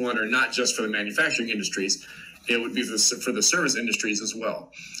ProQuest One are not just for the manufacturing industries. It would be for the service industries as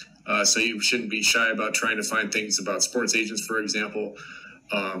well. So you shouldn't be shy about trying to find things about sports agents, for example,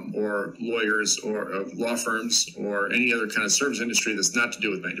 or lawyers or law firms or any other kind of service industry that's not to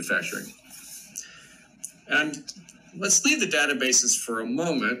do with manufacturing. And let's leave the databases for a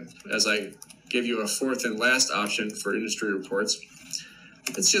moment as I give you a fourth and last option for industry reports.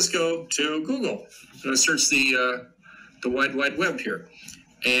 Let's just go to Google. I'm going to search the Wide Web here.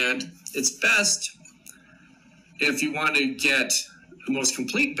 And it's best if you want to get the most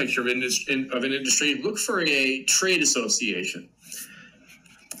complete picture of an industry, look for a trade association.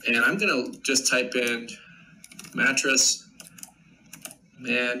 And I'm going to just type in mattress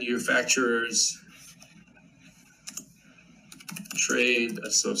manufacturers trade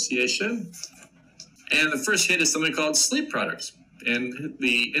association. And the first hit is something called Sleep Products and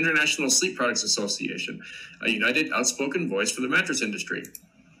the International Sleep Products Association, a united, outspoken voice for the mattress industry.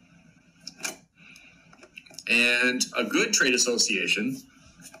 And a good trade association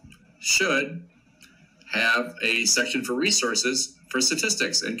should have a section for resources for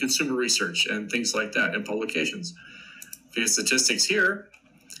statistics and consumer research and things like that and publications. The statistics here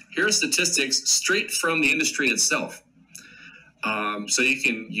are statistics straight from the industry itself. So you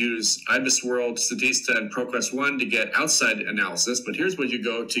can use IBIS World, Statista, and ProQuest One to get outside analysis, but here's where you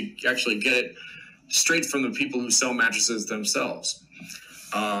go to actually get it straight from the people who sell mattresses themselves.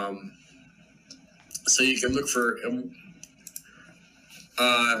 So you can look for,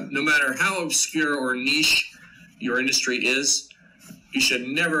 no matter how obscure or niche your industry is, you should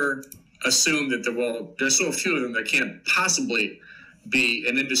never assume that there's so few of them there can't possibly be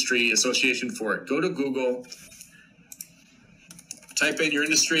an industry association for it. Go to Google, type in your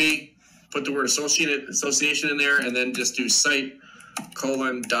industry, put the word association in there, and then just do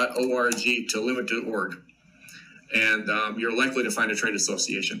site:.org to limit to org. And you're likely to find a trade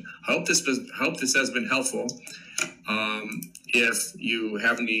association. I hope this has been helpful. If you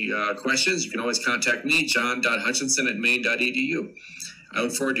have any questions, you can always contact me, john.hutchinson@maine.edu. I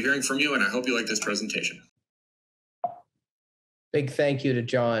look forward to hearing from you, and I hope you like this presentation. Big thank you to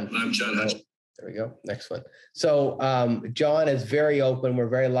John. I'm John Hutchinson. There we go. Next one. So John is very open. We're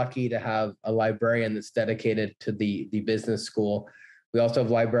very lucky to have a librarian that's dedicated to the business school. We also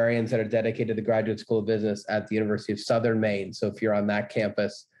have librarians that are dedicated to the Graduate School of Business at the University of Southern Maine. So if you're on that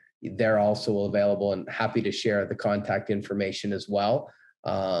campus, they're also available and happy to share the contact information as well.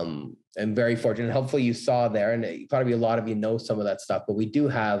 I'm very fortunate. Hopefully you saw there, and probably a lot of you know some of that stuff, but we do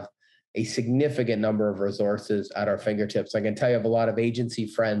have a significant number of resources at our fingertips. I can tell you I have a lot of agency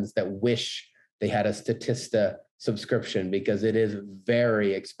friends that wish they had a Statista subscription because it is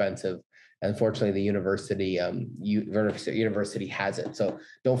very expensive. Unfortunately, the university has it. So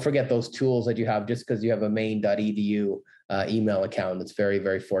don't forget those tools that you have just because you have a maine.edu email account. It's very,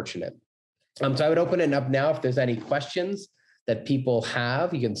 very fortunate. So I would open it up now. If there's any questions that people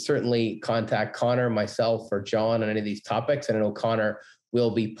have, you can certainly contact Connor, myself, or John on any of these topics. And I know Connor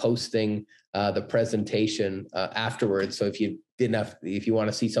will be posting the presentation afterwards. So if you want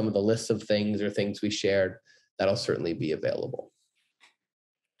to see some of the lists of things or things we shared, that'll certainly be available.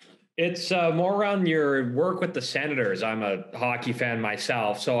 It's more around your work with the Senators. I'm a hockey fan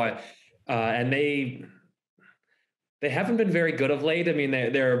myself, so and they haven't been very good of late. I mean,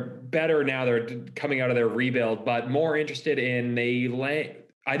 they're better now. They're coming out of their rebuild, but more interested in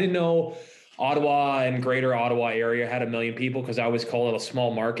I didn't know Ottawa and Greater Ottawa area had 1 million people because I always call it a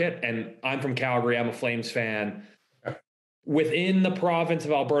small market. And I'm from Calgary. I'm a Flames fan. Within the province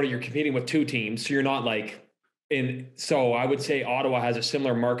of Alberta, you're competing with 2 teams, so you're not like so I would say Ottawa has a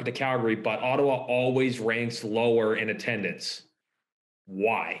similar market to Calgary, but Ottawa always ranks lower in attendance.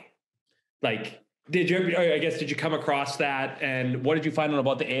 Why? Like, did you come across that? And what did you find out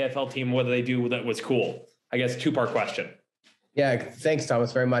about the AFL team? What do they do that was cool? I guess 2-part question. Yeah, thanks,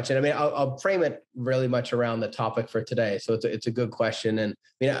 Thomas, very much. And I mean, I'll frame it really much around the topic for today. So it's a good question. And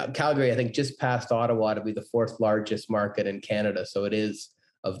I mean, Calgary, I think, just passed Ottawa to be the 4th largest market in Canada. So it is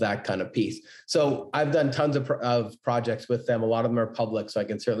of that kind of piece. So I've done tons of projects with them. A lot of them are public, so I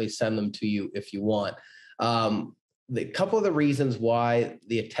can certainly send them to you if you want. The couple of the reasons why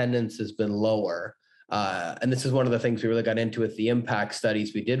the attendance has been lower, and this is one of the things we really got into with the impact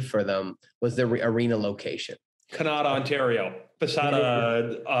studies we did for them, was their arena location. Canada, Ontario, beside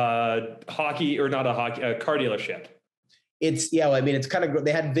a car dealership. It's kind of,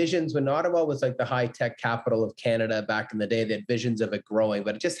 they had visions when Ottawa was like the high tech capital of Canada back in the day. They had visions of it growing,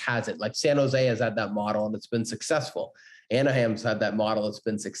 but it just hasn't. Like San Jose has had that model and it's been successful. Anaheim's had that model, it's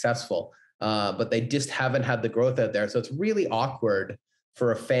been successful, but they just haven't had the growth out there. So it's really awkward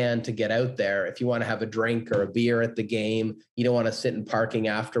for a fan to get out there. If you want to have a drink or a beer at the game, you don't want to sit in parking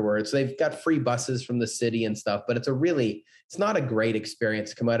afterwards. So they've got free buses from the city and stuff, but it's not a great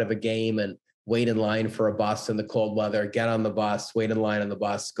experience to come out of a game and wait in line for a bus in the cold weather, get on the bus, wait in line on the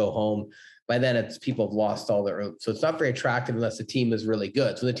bus, go home. By then people have lost all their room. So it's not very attractive unless the team is really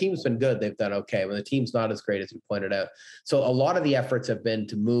good. So the team's been good, they've done okay. When the team's not as great as you pointed out. So a lot of the efforts have been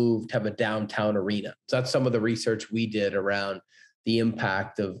to have a downtown arena. So that's some of the research we did around the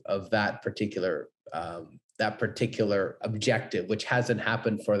impact of that particular objective, which hasn't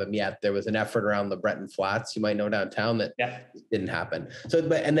happened for them yet. There was an effort around the Breton Flats, you might know, downtown, that didn't happen. So,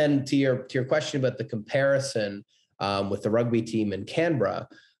 and then to your question about the comparison with the rugby team in Canberra,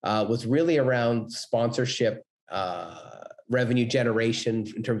 was really around sponsorship, revenue generation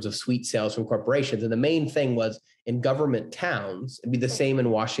in terms of suite sales from corporations. And the main thing was in government towns, it'd be the same in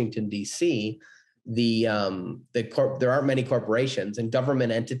Washington, D.C., there aren't many corporations, and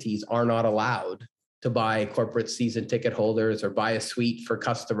government entities are not allowed to buy corporate season ticket holders or buy a suite for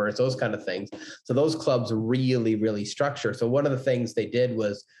customers, those kind of things. So those clubs really, really structure. So one of the things they did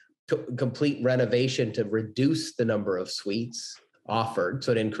was complete renovation to reduce the number of suites offered.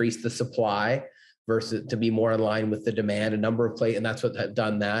 So it increased the supply versus to be more in line with the demand, a number of and that's what had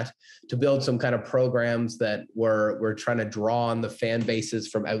done that, to build some kind of programs that were trying to draw on the fan bases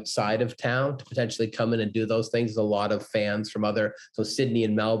from outside of town to potentially come in and do those things. There's a lot of fans from so Sydney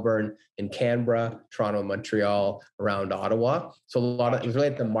and Melbourne, in Canberra, Toronto, and Montreal, around Ottawa. So it was really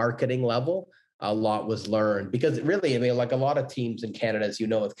at the marketing level. A lot was learned because really, I mean, like a lot of teams in Canada, as you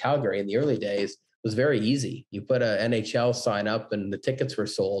know, with Calgary in the early days, was very easy. You put a NHL sign up and the tickets were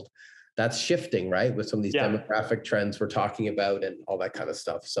sold. That's shifting, right? With some of these demographic trends we're talking about and all that kind of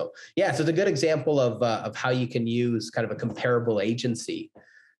stuff. So so it's a good example of how you can use kind of a comparable agency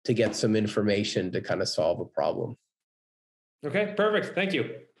to get some information to kind of solve a problem. Okay, perfect. Thank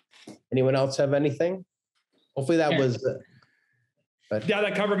you. Anyone else have anything? Hopefully that was.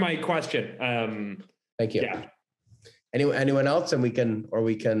 That covered my question. Thank you. Yeah. Anyone else, and we can. I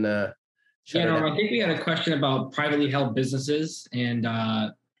think we had a question about privately held businesses and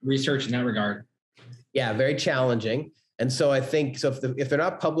research in that regard. Yeah, very challenging. And so I think if they're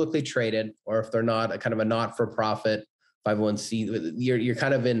not publicly traded, or if they're not a kind of a not-for-profit 501c, you're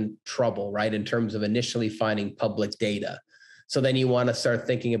kind of in trouble, right? In terms of initially finding public data. So then you want to start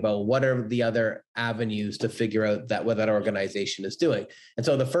thinking about what are the other avenues to figure out what that organization is doing. And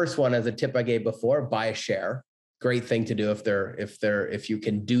so the first one, as a tip I gave before, buy a share. Great thing to do if you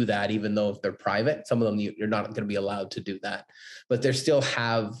can do that, even though if they're private. Some of them you're not going to be allowed to do that, but they still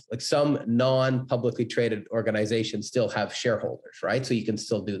have, like, some non-publicly traded organizations still have shareholders, right? So you can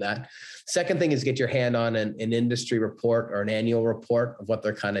still do that. Second thing is get your hand on an industry report or an annual report of what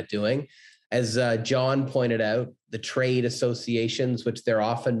they're kind of doing. As John pointed out, the trade associations, which they're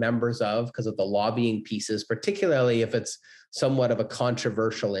often members of because of the lobbying pieces, particularly if it's somewhat of a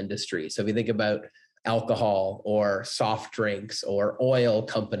controversial industry. So if you think about alcohol or soft drinks or oil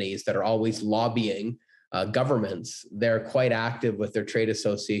companies that are always lobbying governments, they're quite active with their trade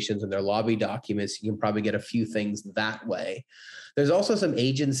associations and their lobby documents. You can probably get a few things that way. There's also some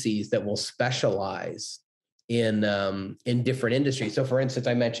agencies that will specialize in different industries. So for instance,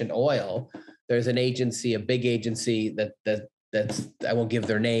 I mentioned oil. There's an agency, a big agency that's, I won't give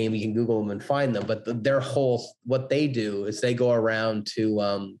their name. You can Google them and find them, but their whole, what they do is they go around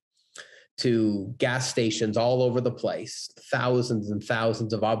to gas stations all over the place, thousands and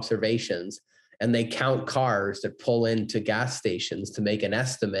thousands of observations, and they count cars that pull into gas stations to make an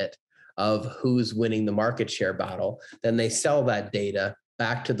estimate of who's winning the market share battle. Then they sell that data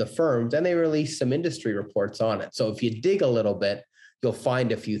back to the firms and they release some industry reports on it. So if you dig a little bit, you'll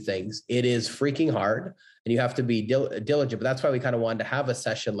find a few things. It is freaking hard and you have to be diligent, but that's why we kind of wanted to have a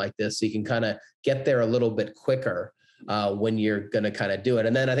session like this so you can kind of get there a little bit quicker when you're going to kind of do it.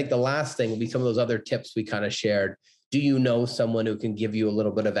 And then I think the last thing will be some of those other tips we kind of shared. Do you know someone who can give you a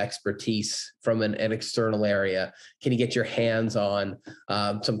little bit of expertise from an external area? Can you get your hands on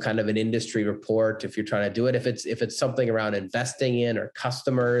some kind of an industry report if you're trying to do it? If it's something around investing in or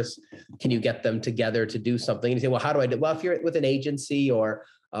customers, can you get them together to do something? And you say, well, how do I do? Well, if you're with an agency or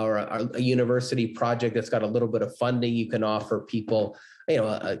a university project that's got a little bit of funding, you can offer people,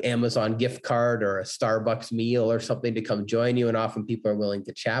 an Amazon gift card or a Starbucks meal or something to come join you. And often people are willing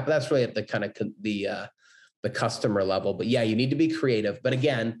to chat. But that's really at the kind of the customer level. But yeah, you need to be creative. But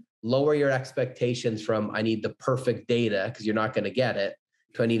again, lower your expectations from I need the perfect data because you're not going to get it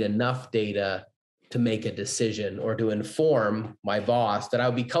to I need enough data to make a decision or to inform my boss that I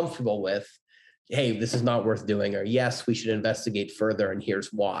would be comfortable with. Hey, this is not worth doing, or yes, we should investigate further. And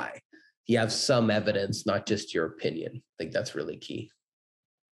here's why. You have some evidence, not just your opinion. I think that's really key.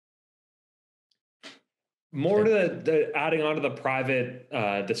 More to the adding on to the private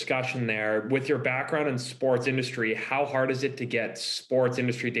discussion there, with your background in sports industry, how hard is it to get sports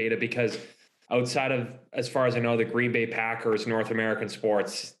industry data? Because outside of, as far as I know, the Green Bay Packers, North American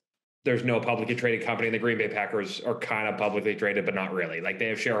sports, there's no publicly traded company. And the Green Bay Packers are kind of publicly traded, but not really. Like they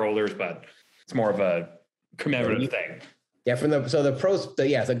have shareholders, but it's more of a commemorative thing. Yeah, the pros,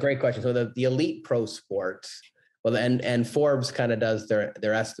 it's a great question. So the elite pro sports, well, and Forbes kind of does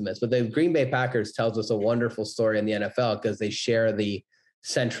their estimates, but the Green Bay Packers tells us a wonderful story in the NFL because they share the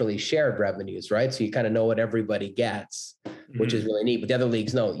centrally shared revenues, right? So you kind of know what everybody gets, which is really neat. But the other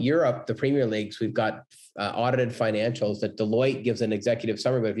leagues, no. Europe, the Premier Leagues, we've got audited financials that Deloitte gives an executive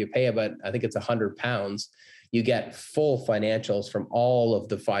summary, but if you pay about, I think it's £100, you get full financials from all of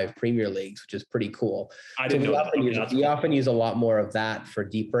the 5 Premier Leagues, which is pretty cool. I didn't know that. We often use a lot more of that for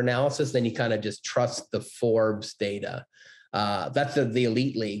deeper analysis. Then you kind of just trust the Forbes data. That's the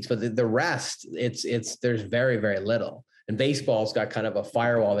elite leagues, but the rest, there's very, very little. And baseball's got kind of a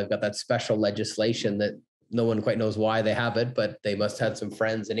firewall. They've got that special legislation that no one quite knows why they have it, but they must have had some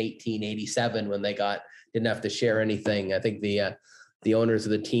friends in 1887 when they didn't have to share anything. I think the owners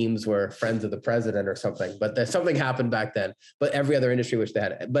of the teams were friends of the president or something, but something happened back then. But every other industry wish they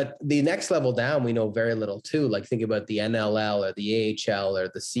had it. But the next level down, we know very little too. Like think about the NLL or the AHL or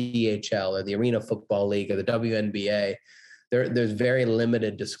the CHL or the Arena Football League or the WNBA. There's very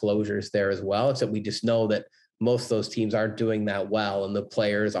limited disclosures there as well. Except we just know that most of those teams aren't doing that well and the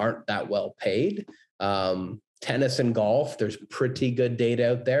players aren't that well paid. Tennis and golf, there's pretty good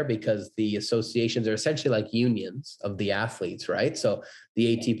data out there because the associations are essentially like unions of the athletes, right? So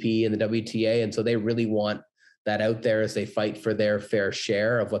the ATP and the WTA, and so they really want that out there as they fight for their fair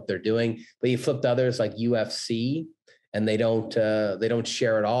share of what they're doing. But you flip to others like UFC, and they don't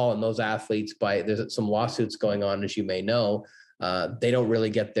share at all. And those athletes, there's some lawsuits going on, as you may know, they don't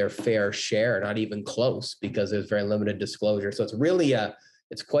really get their fair share, not even close, because there's very limited disclosure. So it's really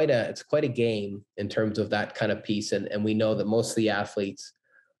it's quite a game in terms of that kind of piece. And we know that most of the athletes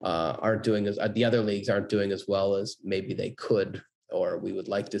aren't doing the other leagues aren't doing as well as maybe they could, or we would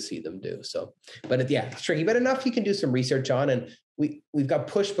like to see them do. So, but it's tricky, but enough you can do some research on. And we've got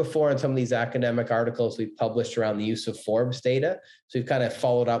pushed before in some of these academic articles we've published around the use of Forbes data. So we've kind of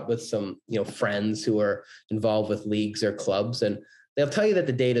followed up with some, friends who are involved with leagues or clubs, and they'll tell you that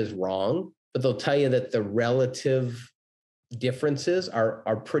the data is wrong, but they'll tell you that the relative differences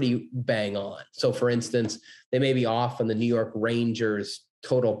are pretty bang on. So for instance, they may be off on the New York Rangers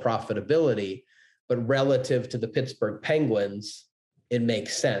total profitability, but relative to the Pittsburgh Penguins, it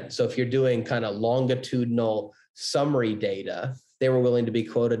makes sense. So if you're doing kind of longitudinal summary data, they were willing to be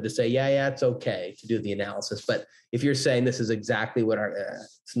quoted to say, yeah, it's okay to do the analysis. But if you're saying this is exactly what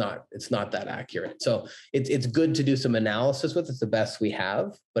it's not that accurate. So it's good to do some analysis with. It's the best we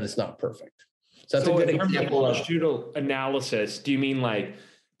have, but it's not perfect. So that's a good example of longitudinal analysis. Do you mean like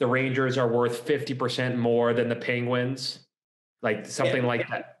the Rangers are worth 50% more than the Penguins? Like something like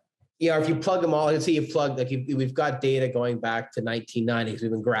that? Yeah, if you plug them all, we've got data going back to 1990s.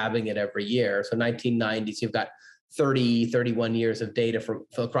 We've been grabbing it every year. So 1990s, you've got 31 years of data from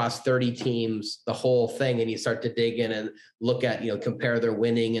across 30 teams, the whole thing, and you start to dig in and look at, compare their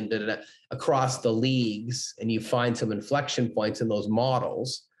winning and across the leagues, and you find some inflection points in those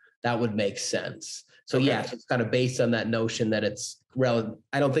models, that would make sense. So Okay. yeah, it's kind of based on that notion that it's relative.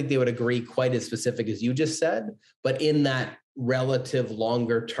 I don't think they would agree quite as specific as you just said, but in that relative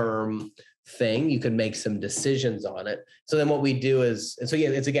longer term thing, you can make some decisions on it. So then what we do is, and so yeah,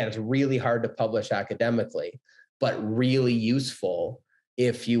 it's really hard to publish academically, but really useful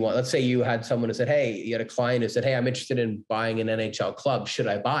if you want. Let's say you had someone who said, hey, you had a client who said, hey, I'm interested in buying an NHL club. Should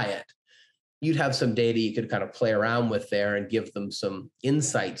I buy it? You'd have some data you could kind of play around with there and give them some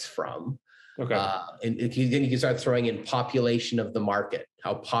insights from. Okay. And then you can start throwing in population of the market.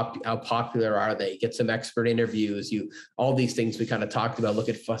 How popular are they? Get some expert interviews. All these things we kind of talked about. Look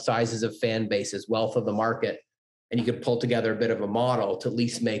at sizes of fan bases, wealth of the market, and you could pull together a bit of a model to at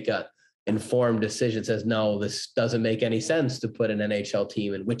least make a informed decision. Says, no, this doesn't make any sense to put an NHL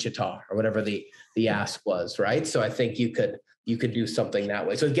team in Wichita or whatever the ask was, right? So I think you could do something that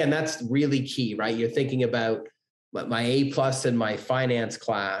way. So again, that's really key, right? You're thinking about my A+ in my finance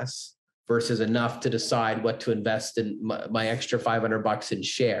class versus enough to decide what to invest in my extra $500 in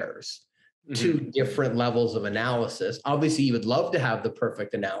shares. Mm-hmm. Two different levels of analysis. Obviously, you would love to have the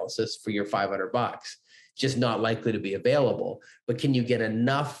perfect analysis for your $500, just not likely to be available. But can you get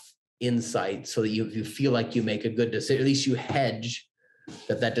enough insight so that you feel like you make a good decision? At least you hedge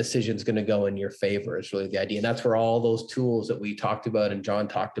that decision is going to go in your favor is really the idea. And that's where all those tools that we talked about and John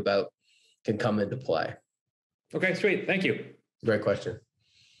talked about can come into play. Okay, sweet. Thank you. Great question.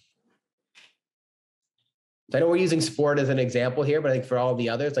 I know we're using sport as an example here, but I think for all the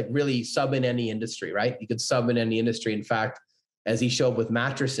others, like really sub in any industry, right? You could sub in any industry. In fact, as he showed with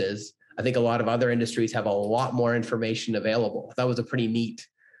mattresses, I think a lot of other industries have a lot more information available. That was a pretty neat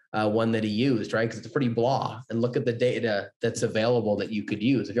one that he used, right? Because it's pretty blah. And look at the data that's available that you could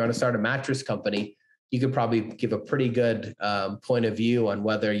use. If you want to start a mattress company, you could probably give a pretty good point of view on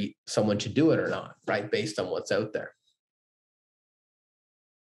whether someone should do it or not, right? Based on what's out there.